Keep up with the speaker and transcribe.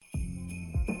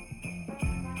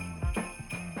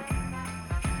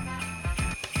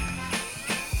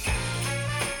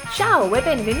Ciao e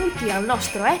benvenuti al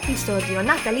nostro episodio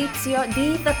natalizio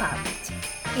di The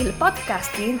PALLATT, il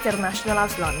podcast di International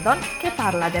House London che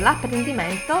parla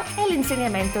dell'apprendimento e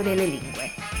l'insegnamento delle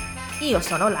lingue. Io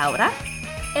sono Laura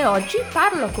e oggi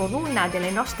parlo con una delle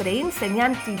nostre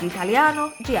insegnanti di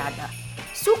italiano, Giada,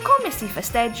 su come si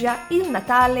festeggia il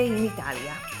Natale in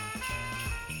Italia.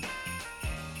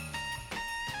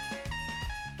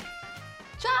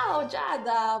 Ciao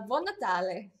Giada, buon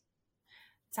Natale!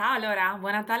 Ciao allora,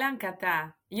 buon Natale anche a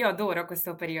te. Io adoro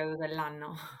questo periodo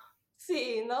dell'anno.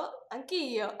 Sì, no?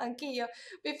 Anch'io.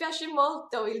 Mi piace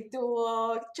molto il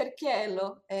tuo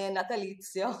cerchiello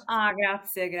natalizio. Ah,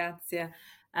 grazie, grazie.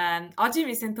 Oggi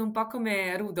mi sento un po'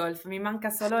 come Rudolph, mi manca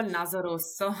solo il naso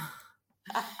rosso.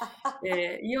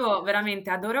 Io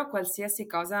veramente adoro qualsiasi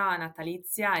cosa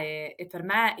natalizia e per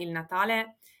me il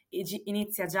Natale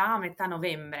inizia già a metà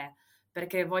novembre,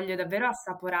 perché voglio davvero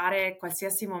assaporare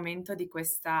qualsiasi momento di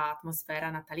questa atmosfera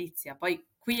natalizia. Poi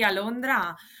qui a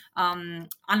Londra, hanno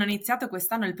iniziato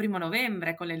quest'anno il 1°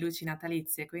 novembre con le luci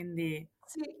natalizie, quindi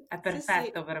Sì, è sì, sì,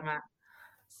 perfetto per me.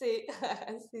 sì,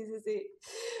 sì, sì, sì.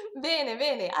 Bene,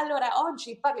 bene. Allora,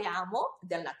 oggi parliamo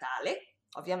del Natale,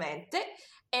 ovviamente,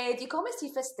 e di come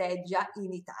si festeggia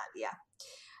in Italia.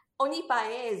 Ogni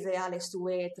paese ha le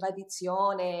sue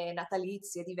tradizioni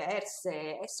natalizie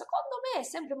diverse e secondo me è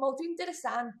sempre molto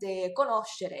interessante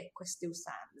conoscere queste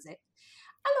usanze.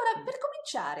 Allora, per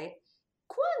cominciare,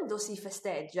 quando si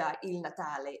festeggia il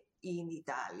Natale in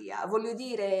Italia? Voglio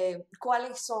dire, quali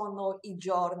sono i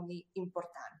giorni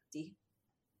importanti?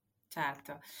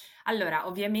 Certo. Allora,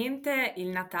 ovviamente il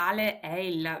Natale è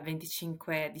il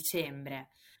 25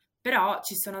 dicembre, però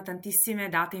ci sono tantissime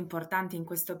date importanti in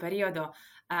questo periodo.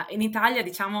 In Italia,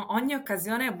 diciamo, ogni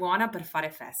occasione è buona per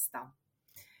fare festa.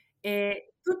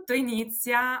 E tutto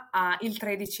inizia il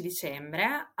 13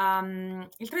 dicembre.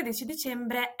 Il 13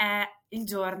 dicembre è il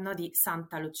giorno di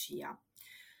Santa Lucia.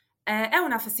 È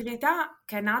una festività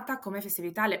che è nata come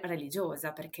festività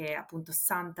religiosa, perché appunto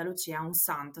Santa Lucia, un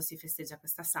santo, si festeggia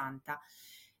questa santa.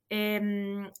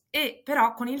 E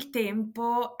però con il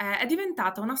tempo è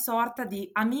diventata una sorta di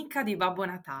amica di Babbo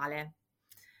Natale,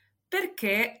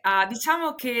 perché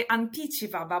diciamo che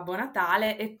anticipa Babbo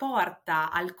Natale e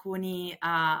porta alcuni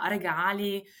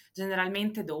regali,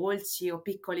 generalmente dolci o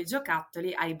piccoli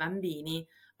giocattoli, ai bambini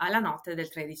alla notte del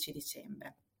 13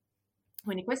 dicembre.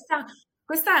 Quindi questa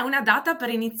è una data per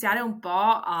iniziare un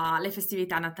po' le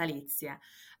festività natalizie.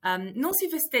 Non si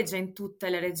festeggia in tutte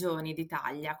le regioni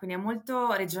d'Italia, quindi è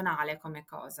molto regionale come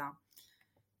cosa.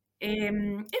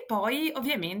 E poi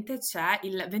ovviamente c'è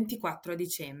il 24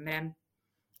 dicembre,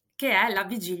 che è la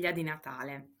vigilia di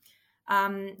Natale.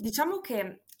 Diciamo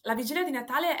che la vigilia di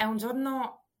Natale è un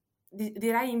giorno,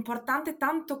 direi, importante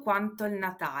tanto quanto il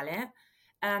Natale.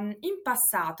 In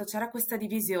passato c'era questa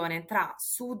divisione tra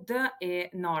Sud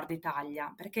e Nord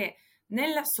Italia, perché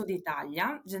nel Sud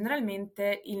Italia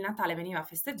generalmente il Natale veniva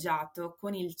festeggiato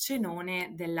con il cenone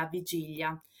della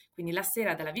vigilia, quindi la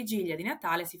sera della vigilia di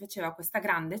Natale si faceva questa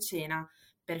grande cena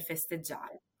per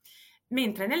festeggiare.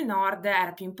 Mentre nel nord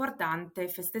era più importante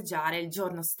festeggiare il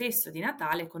giorno stesso di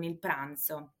Natale con il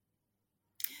pranzo.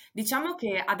 Diciamo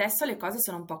che adesso le cose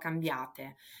sono un po'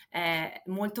 cambiate, è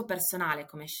molto personale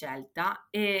come scelta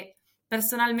e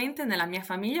personalmente nella mia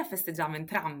famiglia festeggiamo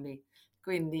entrambi,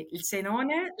 quindi il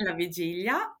cenone, la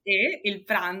vigilia e il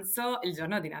pranzo il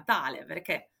giorno di Natale,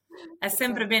 perché è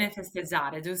sempre bene Certo.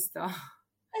 festeggiare, giusto?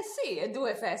 Eh sì, e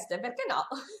due feste, perché no?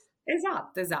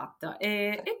 Esatto, esatto.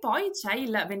 E poi c'è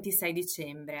il 26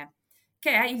 dicembre,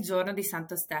 che è il giorno di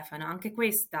Santo Stefano. Anche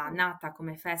questa nata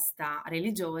come festa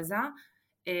religiosa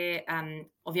e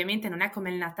ovviamente non è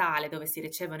come il Natale dove si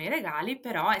ricevono i regali,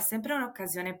 però è sempre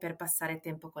un'occasione per passare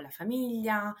tempo con la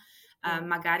famiglia, Mm.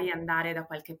 magari andare da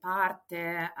qualche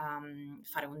parte,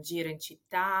 fare un giro in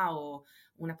città o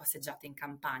una passeggiata in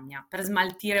campagna per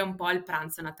smaltire un po' il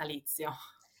pranzo natalizio.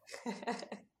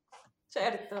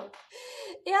 Certo.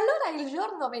 E allora il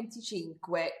giorno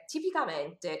 25,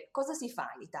 tipicamente, cosa si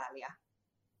fa in Italia?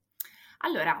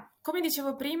 Allora, come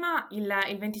dicevo prima, il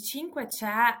 25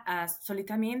 c'è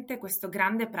solitamente questo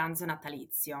grande pranzo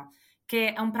natalizio,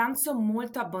 che è un pranzo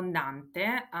molto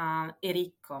abbondante e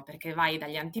ricco, perché vai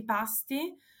dagli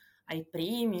antipasti ai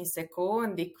primi,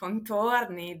 secondi,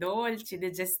 contorni, dolci,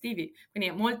 digestivi,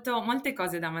 quindi molte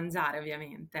cose da mangiare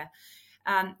ovviamente.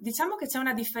 Diciamo che c'è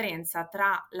una differenza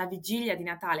tra la vigilia di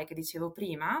Natale che dicevo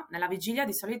prima, nella vigilia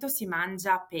di solito si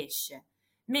mangia pesce,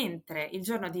 mentre il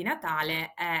giorno di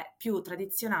Natale è più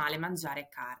tradizionale mangiare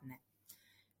carne.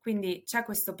 Quindi c'è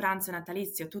questo pranzo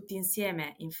natalizio tutti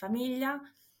insieme in famiglia.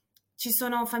 Ci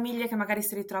sono famiglie che magari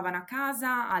si ritrovano a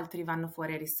casa, altri vanno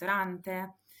fuori al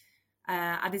ristorante.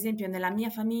 Ad esempio, nella mia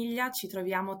famiglia ci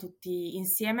troviamo tutti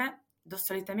insieme,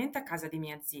 solitamente a casa di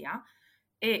mia zia,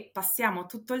 e passiamo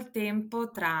tutto il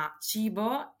tempo tra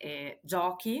cibo e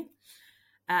giochi.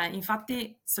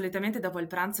 Infatti, solitamente dopo il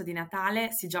pranzo di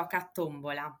Natale si gioca a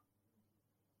tombola.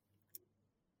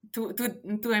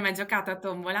 Tu hai mai giocato a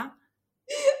tombola?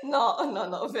 No, no,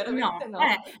 no, veramente No,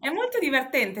 no. è molto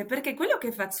divertente perché quello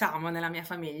che facciamo nella mia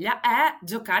famiglia è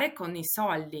giocare con i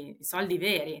soldi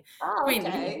veri. Ah, ok.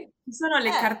 Quindi ci sono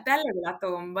le cartelle della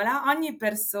tombola, ogni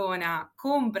persona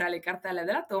compra le cartelle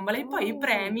della tombola e poi i Mm,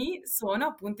 premi sono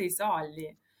appunto i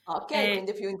soldi. ok, E,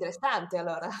 quindi è più interessante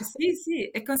allora. sì, sì,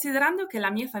 e considerando che la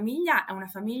mia famiglia è una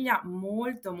famiglia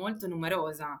molto, molto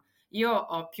numerosa, io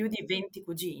ho più di 20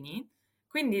 cugini,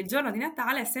 quindi il giorno di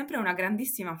Natale è sempre una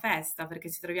grandissima festa perché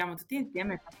ci troviamo tutti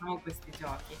insieme e facciamo questi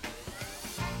giochi.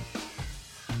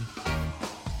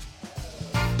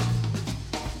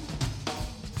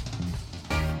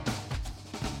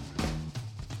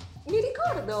 Mi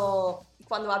ricordo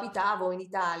quando abitavo in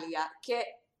Italia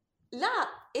che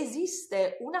là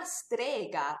esiste una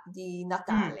strega di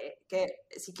Mm, Natale che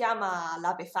si chiama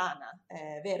la Befana,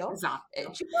 vero?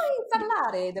 esatto. Ci puoi Sì,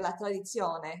 parlare della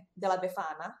tradizione della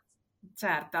Befana?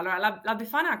 certo. Allora, la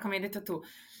Befana, come hai detto tu,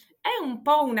 è un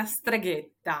po' una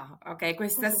streghetta, ok?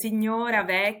 Questa signora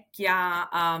vecchia,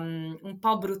 un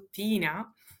po'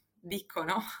 bruttina,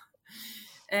 dicono,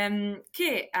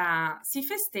 che si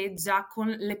festeggia con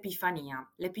l'Epifania.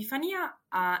 L'Epifania,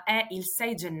 è il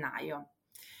 6 gennaio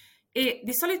e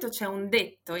di solito c'è un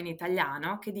detto in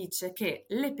italiano che dice che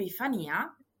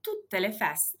l'Epifania tutte le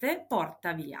feste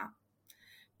porta via,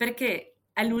 perché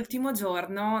è l'ultimo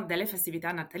giorno delle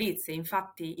festività natalizie.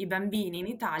 Infatti i bambini in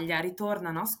Italia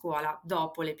ritornano a scuola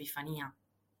dopo l'Epifania.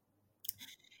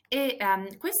 E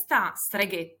questa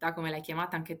streghetta, come l'hai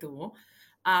chiamata anche tu,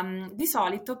 di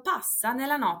solito passa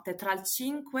nella notte tra il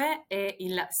 5 e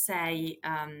il 6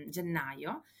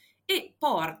 gennaio e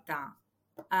porta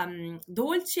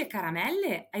dolci e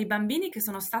caramelle ai bambini che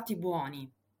sono stati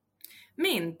buoni,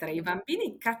 mentre i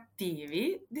bambini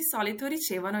cattivi di solito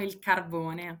ricevono il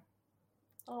carbone.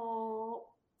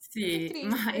 Oh, che Sì,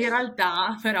 ma triste. in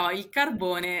realtà però il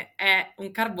carbone è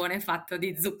un carbone fatto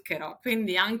di zucchero,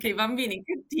 quindi anche i bambini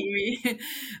cattivi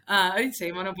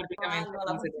ricevono Non praticamente hanno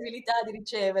la cose vere. possibilità di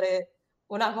ricevere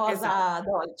una cosa Esatto,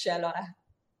 dolce, allora.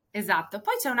 esatto.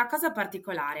 Poi c'è una cosa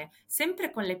particolare,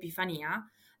 sempre con l'Epifania,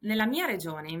 nella mia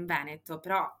regione, in Veneto,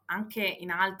 però anche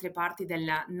in altre parti del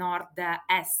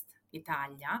nord-est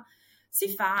Italia, si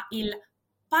fa il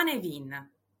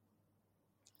panevin.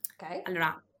 Ok?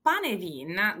 Allora, pane e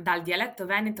vin, dal dialetto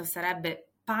veneto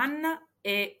sarebbe pan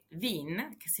e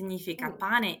vin, che significa Mm,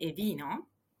 pane e vino,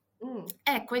 mm,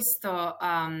 è questo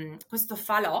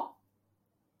falò,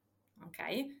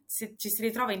 ok? Ci si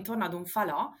ritrova intorno ad un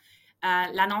falò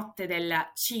la notte del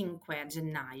 5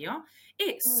 gennaio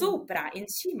e mm. sopra, in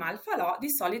cima al falò, di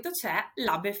solito c'è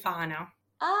la befana.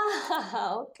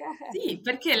 Ah, ok. Sì,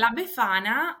 perché la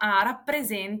Befana,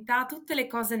 rappresenta tutte le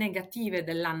cose negative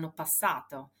dell'anno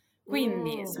passato.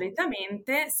 Quindi Mm.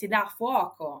 solitamente si dà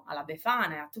fuoco alla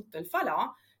Befana e a tutto il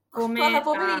falò Ma la come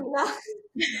poverina.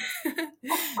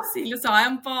 sì, lo so, è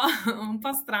un po', un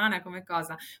po' strana come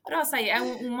cosa, però sai, è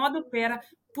un modo per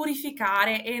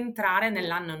purificare e entrare Mm,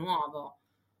 nell'anno nuovo.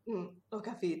 ho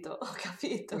capito, ho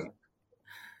Sì. capito.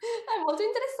 È molto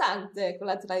interessante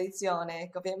quella tradizione,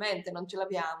 che ovviamente non ce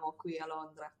l'abbiamo qui a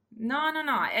Londra. No, no,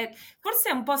 no, forse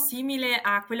è un po' simile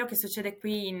a quello che succede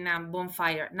qui in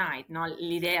Bonfire Night, no?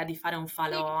 L'idea di fare un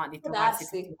Sì, falò, di può trovarsi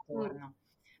tutti darsi. intorno,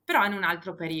 però in un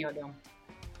altro periodo.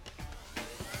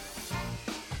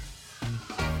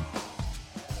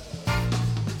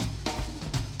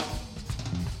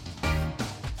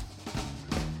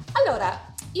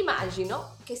 Allora,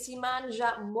 immagino che si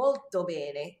mangia molto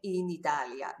bene in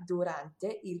Italia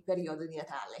durante il periodo di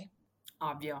Natale.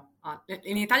 Ovvio,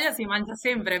 in Italia si mangia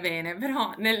sempre bene,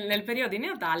 però nel periodo di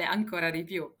Natale ancora di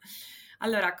più.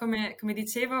 Allora, come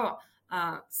dicevo,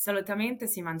 solitamente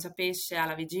si mangia pesce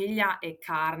alla vigilia e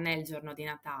carne il giorno di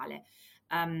Natale.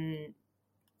 Ehm,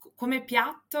 Come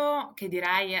piatto che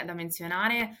direi è da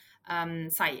menzionare,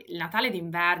 sai, il Natale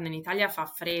d'inverno in Italia fa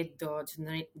freddo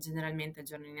generalmente il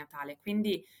giorno di Natale,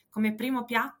 quindi come primo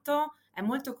piatto è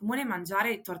molto comune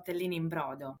mangiare i tortellini in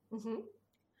brodo Mhm.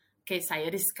 che sai,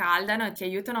 riscaldano e ti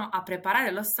aiutano a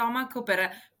preparare lo stomaco per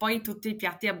poi tutti i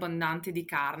piatti abbondanti di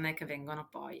carne che vengono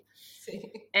poi.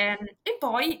 Sì. E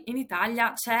poi in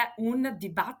Italia c'è un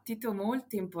dibattito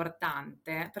molto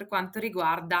importante per quanto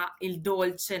riguarda il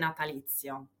dolce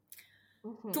natalizio.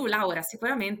 Tu, Mhm. Laura,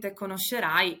 sicuramente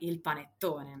conoscerai il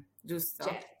panettone, giusto?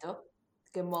 Certo,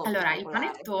 che è molto Allora, il popolare.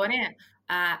 panettone,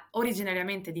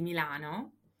 originariamente di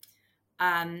Milano,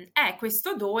 è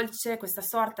questo dolce, questa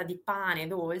sorta di pane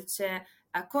dolce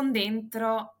con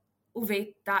dentro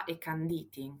uvetta e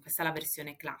canditi. Questa è la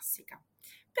versione classica.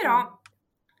 Mm. Però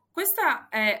questo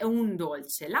è un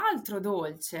dolce. L'altro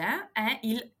dolce è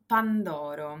il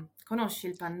pandoro. Conosci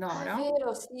il Ah, è pandoro?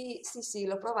 vero, sì, sì, sì,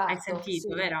 l'ho Hai provato, sentito,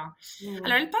 sì. vero? Mm,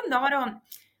 Allora, il pandoro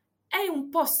è un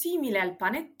po' simile al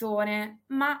panettone,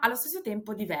 ma allo stesso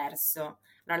tempo diverso.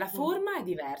 Allora, la mm, forma è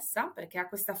diversa perché ha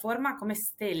questa forma come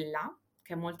stella,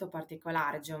 che è molto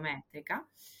particolare, geometrica,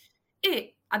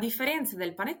 e a differenza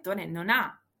del panettone non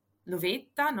ha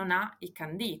l'uvetta, non ha i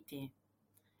canditi,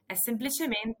 è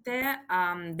semplicemente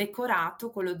decorato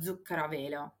con lo zucchero a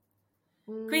velo.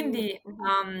 mm, Quindi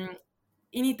mhm.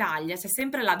 in Italia c'è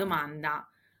sempre la domanda: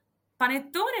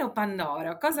 panettone o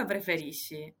pandoro? Cosa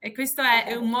preferisci? E questo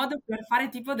è un modo per fare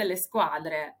tipo delle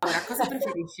squadre. Allora, cosa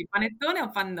preferisci? Panettone o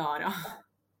pandoro?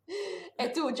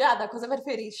 E tu, Giada, cosa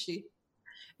preferisci?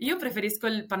 Io preferisco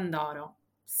il pandoro,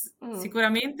 Mm,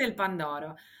 sicuramente il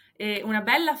pandoro. E una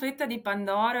bella fetta di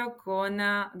pandoro con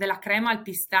della crema al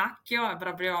pistacchio è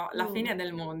proprio la mm. fine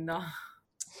del mondo.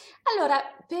 Allora,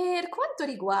 per quanto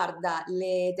riguarda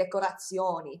le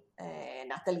decorazioni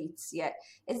natalizie,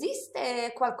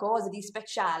 esiste qualcosa di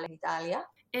speciale in Italia?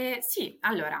 Sì,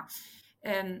 allora,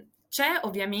 c'è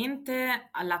ovviamente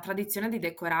la tradizione di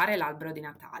decorare l'albero di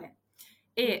Natale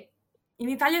Mm. e in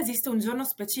Italia esiste un giorno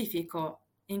specifico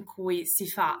in cui si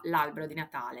fa l'albero di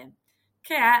Natale,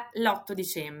 che è l'8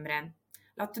 dicembre.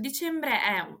 L'8 dicembre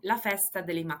è la festa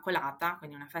dell'Immacolata,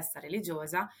 quindi una festa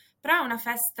religiosa, però è una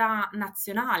festa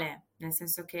nazionale, nel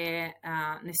senso che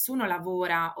nessuno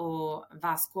lavora o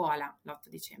va a scuola l'8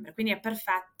 dicembre, quindi è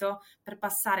perfetto per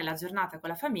passare la giornata con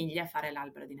la famiglia e fare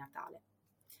l'albero di Natale.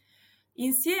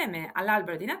 Insieme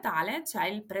all'albero di Natale c'è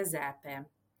il presepe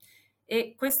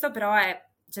e questo però è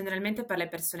generalmente per le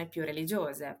persone più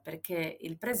religiose, perché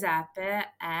il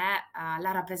presepe è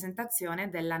la rappresentazione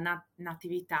della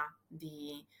natività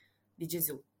di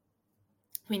Gesù.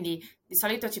 Quindi di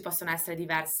solito ci possono essere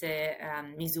diverse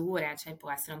misure, cioè può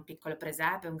essere un piccolo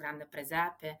presepe, un grande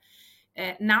presepe.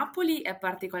 Napoli è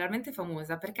particolarmente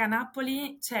famosa perché a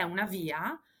Napoli c'è una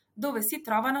via dove si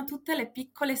trovano tutte le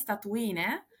piccole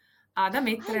statuine da Ah,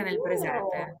 mettere nel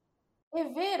presepe. è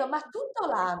vero, ma tutto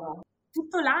l'anno.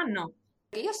 Tutto l'anno.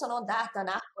 Io sono andata a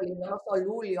Napoli, non lo so,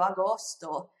 luglio,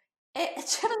 agosto, e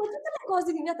c'erano tutte le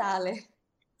cose di Natale.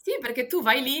 Sì, perché tu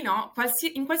vai lì, no?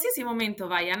 In qualsiasi momento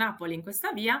vai a Napoli in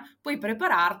questa via, puoi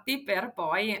prepararti per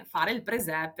poi fare il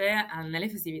presepe nelle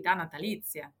festività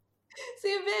natalizie. Sì,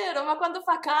 è vero, ma quando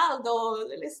fa caldo,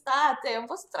 l'estate, è un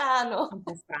po' strano. Un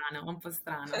po'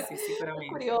 strano, sì, È sicuramente.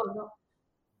 curioso.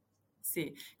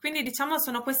 Sì, quindi diciamo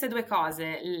sono queste due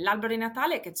cose, l'albero di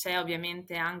Natale che c'è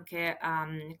ovviamente anche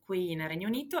qui in Regno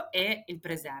Unito e il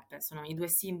presepe, sono i due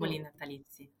simboli Mm,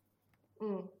 natalizi.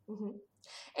 mhm.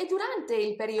 E durante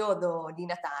il periodo di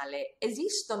Natale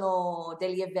esistono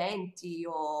degli eventi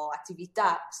o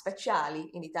attività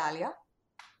speciali in Italia?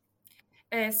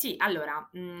 Sì, allora,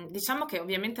 diciamo che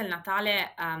ovviamente il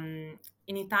Natale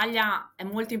in Italia è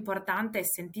molto importante e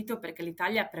sentito perché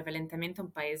l'Italia è prevalentemente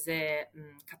un paese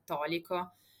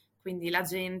cattolico, quindi la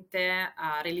gente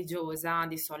religiosa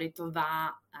di solito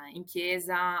va in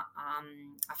chiesa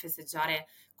a festeggiare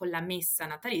con la messa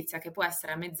natalizia che può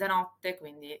essere a mezzanotte,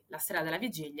 quindi la sera della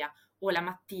vigilia, o la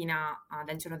mattina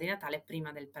del giorno di Natale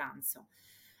prima del pranzo.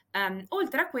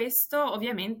 Oltre a questo,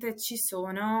 ovviamente ci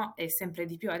sono, e sempre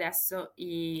di più adesso,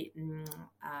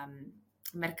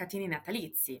 mercatini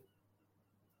natalizi.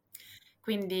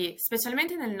 Quindi,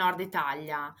 specialmente nel nord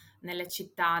Italia, nelle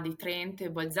città di Trento e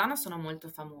Bolzano sono molto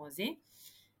famosi.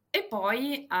 E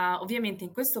poi, ovviamente,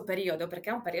 in questo periodo, perché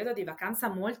è un periodo di vacanza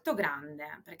molto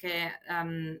grande, perché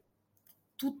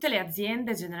tutte le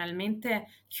aziende generalmente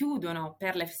chiudono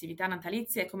per le festività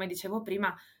natalizie e, come dicevo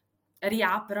prima,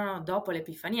 riaprono dopo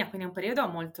l'Epifania, quindi è un periodo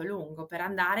molto lungo per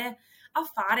andare a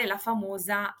fare la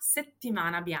famosa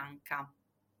settimana bianca.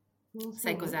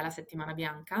 Sai Mhm. cos'è la settimana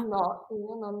bianca? No,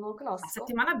 io non lo La conosco.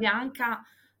 settimana bianca,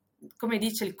 come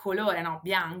dice il colore, no,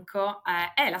 bianco,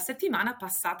 è la settimana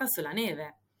passata sulla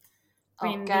neve. Ok,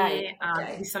 Quindi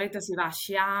ok. di solito si va a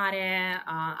sciare,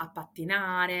 a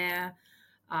pattinare,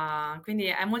 quindi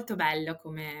è molto bello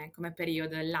come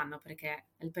periodo dell'anno perché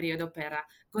è il periodo per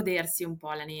godersi un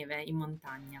po' la neve in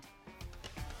montagna.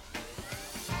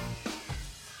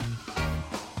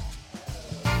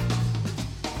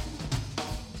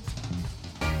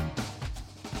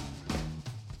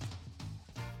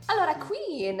 Allora,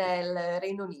 qui nel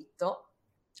Regno Unito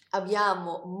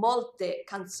abbiamo molte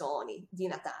canzoni di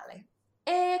Natale.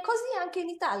 E così anche in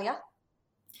Italia?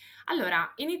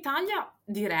 Allora, in Italia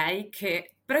direi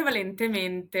che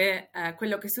prevalentemente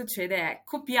quello che succede è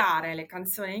copiare le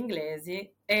canzoni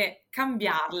inglesi e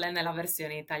cambiarle nella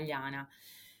versione italiana.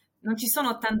 Non ci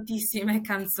sono tantissime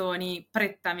canzoni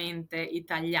prettamente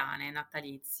italiane,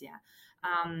 natalizie.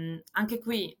 Anche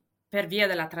qui, per via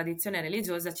della tradizione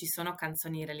religiosa, ci sono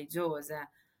canzoni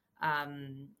religiose,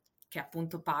 che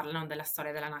appunto parlano della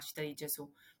storia della nascita di Gesù.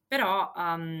 Però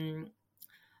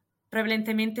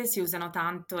prevalentemente si usano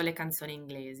tanto le canzoni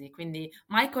inglesi, quindi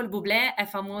Michael Bublé è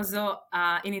famoso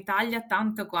in Italia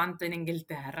tanto quanto in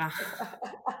Inghilterra.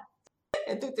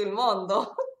 È tutto il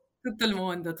mondo. Tutto il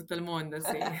mondo,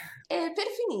 sì. E per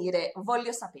finire,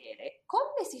 voglio sapere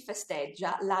come si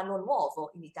festeggia l'anno nuovo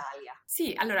in Italia?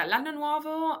 Sì, allora l'anno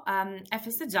nuovo è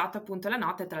festeggiato appunto la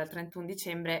notte tra il 31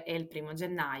 dicembre e il 1°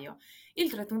 gennaio.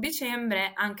 Il 31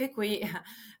 dicembre, anche qui,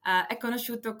 è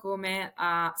conosciuto come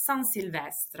San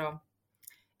Silvestro.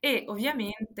 E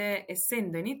ovviamente,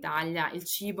 essendo in Italia, il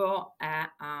cibo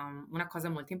è una cosa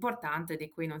molto importante di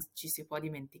cui non ci si può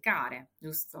dimenticare,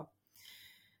 giusto?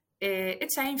 E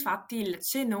c'è infatti il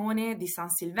cenone di San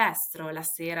Silvestro la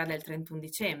sera del 31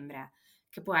 dicembre,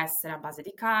 che può essere a base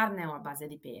di carne o a base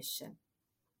di pesce.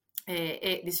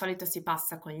 E di solito si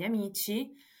passa con gli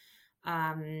amici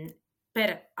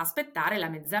per aspettare la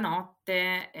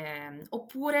mezzanotte,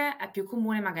 oppure è più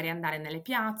comune magari andare nelle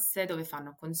piazze dove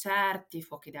fanno concerti,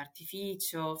 fuochi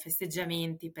d'artificio,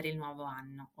 festeggiamenti per il nuovo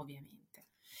anno, ovviamente.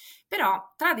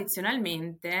 Però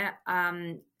tradizionalmente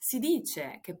si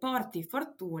dice che porti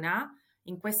fortuna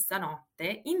in questa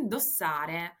notte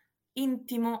indossare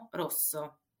intimo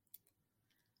rosso.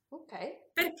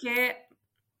 Ok. Perché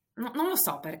non lo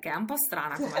so perché, è un po'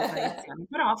 strana come tradizione,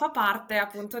 però fa parte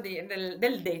appunto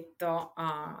del detto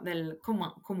del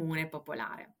comune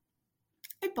popolare.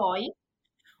 E poi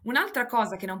un'altra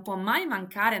cosa che non può mai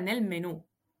mancare nel menù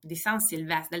di San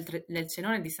Silvestro, del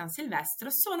cenone di San Silvestro,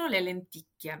 sono le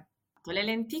lenticchie. Le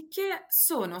lenticchie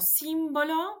sono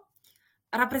simbolo,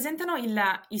 rappresentano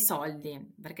i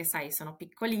soldi, perché sai, sono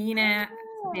piccoline,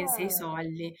 pensi ai Ah,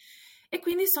 soldi, e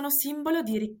quindi sono simbolo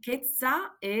di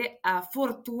ricchezza e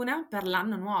fortuna per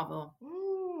l'anno nuovo.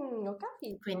 ho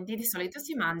capito. Quindi di solito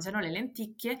si mangiano le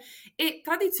lenticchie e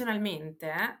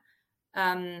tradizionalmente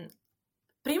ehm,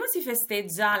 prima si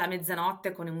festeggia la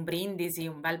mezzanotte con un brindisi,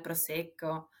 un bel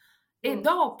prosecco e Mm.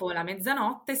 dopo la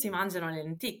mezzanotte si mangiano le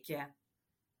lenticchie.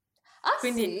 Ah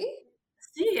Quindi sì?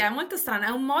 sì, è molto strano, è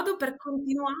un modo per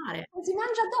continuare. Si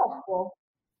mangia dopo?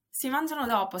 Si mangiano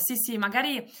dopo, sì, sì,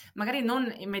 magari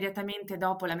non immediatamente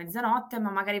dopo la mezzanotte,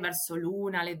 ma magari verso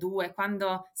l'1, le 2,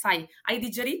 quando, sai, hai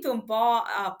digerito un po'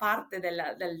 parte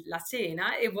della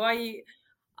cena e vuoi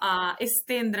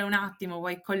estendere un attimo,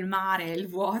 vuoi colmare il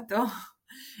vuoto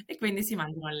e quindi si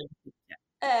mangiano le lenticchie.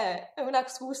 È una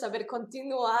scusa per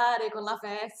continuare con la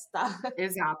festa.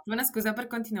 Esatto, una scusa per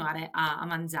continuare a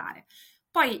mangiare.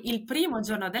 Poi il primo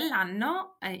giorno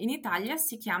dell'anno in Italia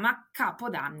si chiama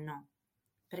Capodanno,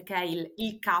 perché è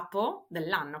il capo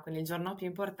dell'anno, quindi il giorno più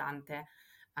importante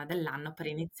dell'anno per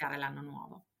iniziare l'anno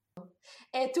nuovo.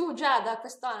 E tu già da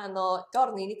quest'anno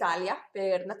torni in Italia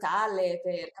per Natale,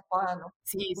 per Capodanno?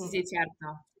 Sì, sì, Mm. sì,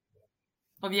 certo.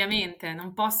 Ovviamente,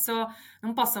 non posso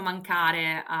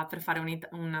mancare per fare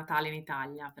un Natale in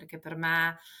Italia, perché per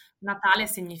me Natale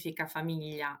significa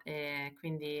famiglia e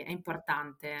quindi è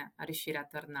importante riuscire a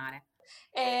tornare.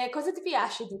 E cosa ti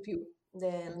piace di più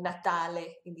del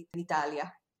Natale in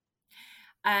Italia?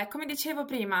 Come dicevo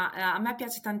prima, a me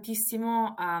piace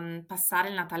tantissimo, passare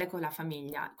il Natale con la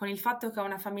famiglia. Con il fatto che ho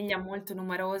una famiglia molto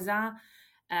numerosa,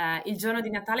 il giorno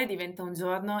di Natale diventa un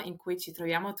giorno in cui ci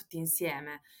troviamo tutti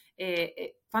insieme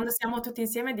e quando siamo tutti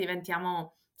insieme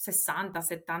diventiamo 60,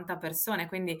 70 persone,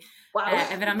 quindi Wow,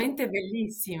 è veramente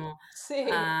bellissimo. sì.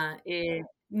 E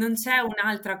non c'è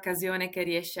un'altra occasione che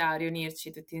riesce a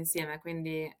riunirci tutti insieme,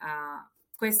 quindi,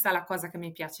 questa è la cosa che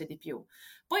mi piace di più.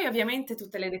 Poi ovviamente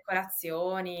tutte le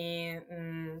decorazioni,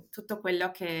 tutto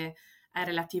quello che è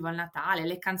relativo al Natale,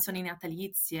 le canzoni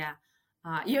natalizie.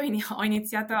 Io ho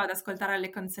iniziato ad ascoltare le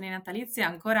canzoni natalizie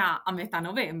ancora a metà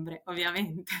novembre,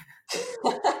 ovviamente,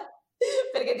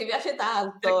 Perché ti piace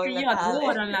tanto perché il io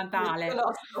adoro Natale, il ti Natale.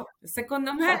 conosco.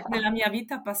 Secondo me nella mia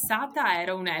vita passata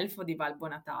ero un elfo di Babbo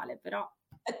Natale, però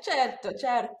Certo,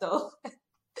 certo,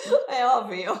 è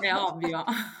ovvio. è ovvio.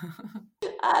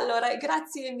 Allora,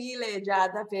 grazie mille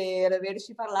Giada per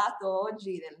averci parlato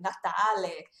oggi del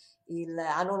Natale, il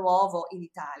Anno Nuovo in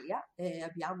Italia e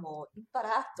abbiamo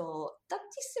imparato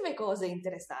tantissime cose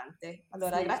interessanti.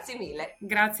 Allora, Sì. grazie mille.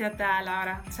 Grazie a te,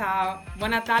 Laura. Ciao.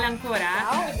 Buon Natale ancora,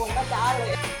 Ciao eh? e buon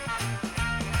Natale!